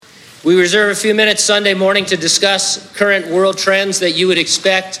We reserve a few minutes Sunday morning to discuss current world trends that you would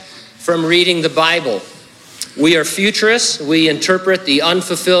expect from reading the Bible. We are futurists. We interpret the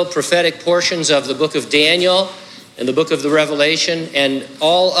unfulfilled prophetic portions of the book of Daniel and the book of the Revelation and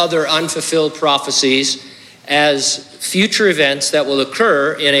all other unfulfilled prophecies as future events that will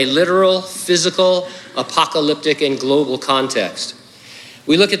occur in a literal, physical, apocalyptic, and global context.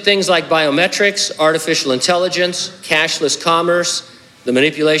 We look at things like biometrics, artificial intelligence, cashless commerce, the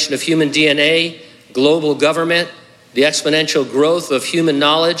manipulation of human DNA, global government, the exponential growth of human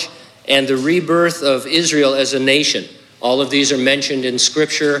knowledge, and the rebirth of Israel as a nation. All of these are mentioned in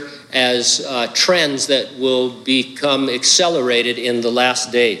Scripture as trends that will become accelerated in the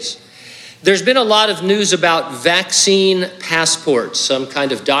last days. There's been a lot of news about vaccine passports, some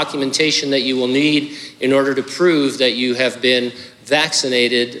kind of documentation that you will need in order to prove that you have been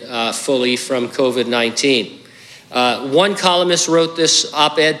vaccinated fully from COVID-19. One columnist wrote this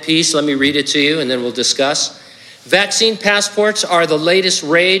op-ed piece. Let me read it to you, and then we'll discuss. Vaccine passports are the latest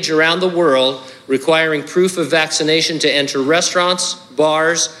rage around the world, requiring proof of vaccination to enter restaurants,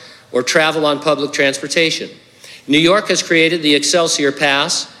 bars, or travel on public transportation. New York has created the Excelsior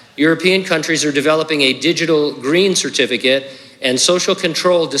Pass. European countries are developing a digital green certificate, and social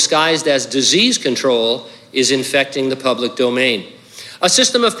control disguised as disease control is infecting the public domain. A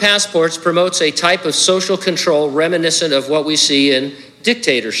system of passports promotes a type of social control reminiscent of what we see in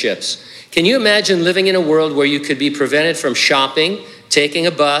dictatorships. Can you imagine living in a world where you could be prevented from shopping, taking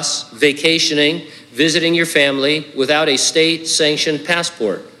a bus, vacationing, visiting your family without a state-sanctioned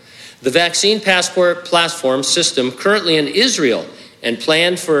passport? The vaccine passport platform system currently in Israel and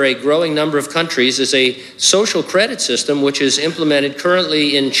planned for a growing number of countries is a social credit system which is implemented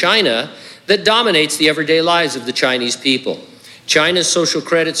currently in China that dominates the everyday lives of the Chinese people. China's social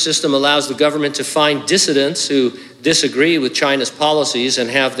credit system allows the government to find dissidents who disagree with China's policies and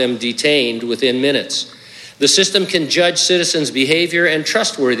have them detained within minutes. The system can judge citizens' behavior and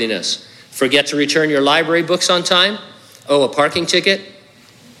trustworthiness. Forget to return your library books on time? Owe a parking ticket?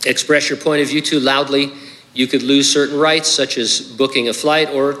 Express your point of view too loudly? You could lose certain rights, such as booking a flight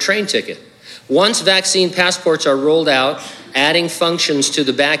or a train ticket. Once vaccine passports are rolled out, adding functions to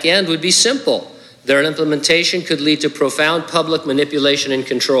the back end would be simple. Their implementation could lead to profound public manipulation and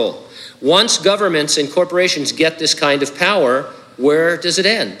control. Once governments and corporations get this kind of power, where does it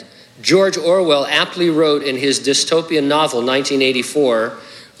end? George Orwell aptly wrote in his dystopian novel, 1984,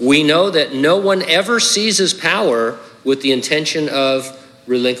 "We know that no one ever seizes power with the intention of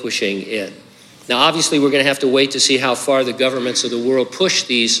relinquishing it." Now, obviously, we're going to have to wait to see how far the governments of the world push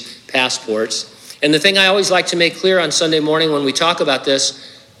these passports. And the thing I always like to make clear on Sunday morning when we talk about this,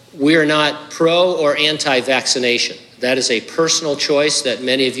 we are not pro or anti-vaccination. That is a personal choice that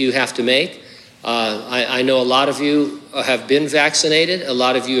many of you have to make. I know a lot of you have been vaccinated. A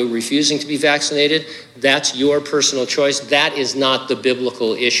lot of you are refusing to be vaccinated. That's your personal choice. That is not the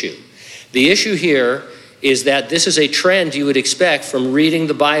biblical issue. The issue here is that this is a trend you would expect from reading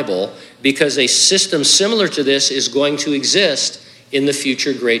the Bible because a system similar to this is going to exist in the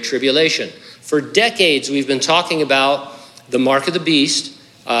future Great Tribulation. For decades, we've been talking about the mark of the beast.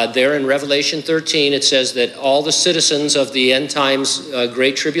 There in Revelation 13, it says that all the citizens of the end times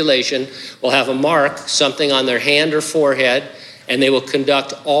Great Tribulation will have a mark, something on their hand or forehead, and they will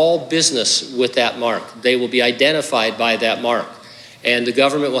conduct all business with that mark. They will be identified by that mark. And the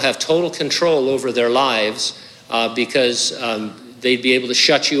government will have total control over their lives because they'd be able to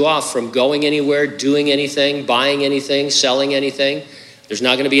shut you off from going anywhere, doing anything, buying anything, selling anything. There's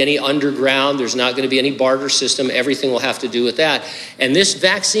not going to be any underground. There's not going to be any barter system. Everything will have to do with that. And this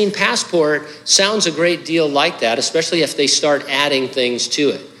vaccine passport sounds a great deal like that, especially if they start adding things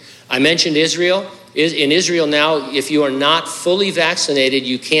to it. I mentioned Israel. In Israel now, if you are not fully vaccinated,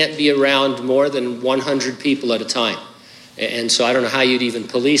 you can't be around more than 100 people at a time. And so I don't know how you'd even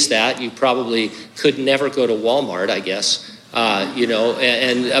police that. You probably could never go to Walmart, I guess.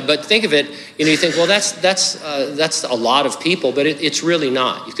 But think of it, you think, well, that's a lot of people, but it's really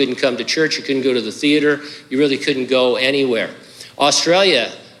not. You couldn't come to church, you couldn't go to the theater, you really couldn't go anywhere.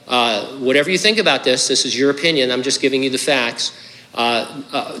 Australia, whatever you think about this is your opinion, I'm just giving you the facts.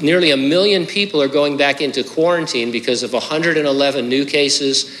 Nearly 1 million people are going back into quarantine because of 111 new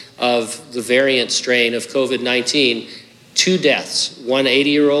cases of the variant strain of COVID-19, 2 deaths, one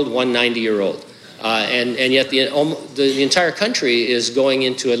 80-year-old, one 90-year-old. And yet the entire country is going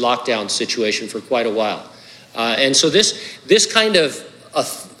into a lockdown situation for quite a while. And so this kind of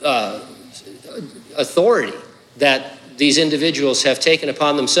authority that these individuals have taken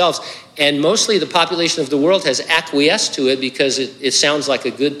upon themselves, and mostly the population of the world has acquiesced to it because it sounds like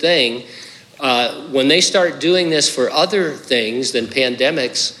a good thing. When they start doing this for other things than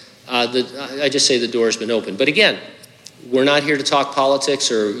pandemics, I just say the door has been opened. But again, we're not here to talk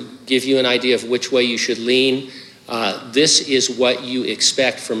politics or give you an idea of which way you should lean. This is what you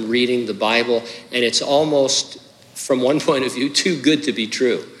expect from reading the Bible, and it's almost, from one point of view, too good to be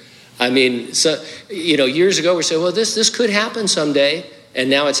true. I mean, so years ago we said, well, this could happen someday, and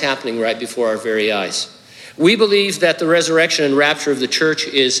now it's happening right before our very eyes. We believe that the resurrection and rapture of the church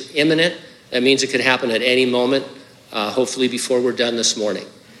is imminent. That means it could happen at any moment, hopefully before we're done this morning.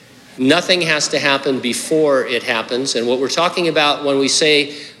 Nothing has to happen before it happens. And what we're talking about when we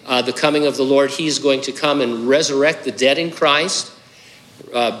say the coming of the Lord, he's going to come and resurrect the dead in Christ,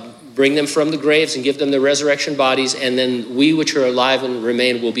 bring them from the graves and give them the resurrection bodies, and then we which are alive and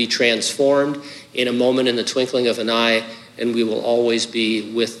remain will be transformed in a moment, in the twinkling of an eye, and we will always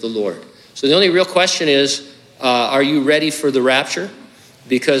be with the Lord. So the only real question is, are you ready for the rapture?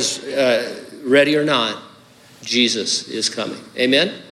 Because ready or not, Jesus is coming. Amen?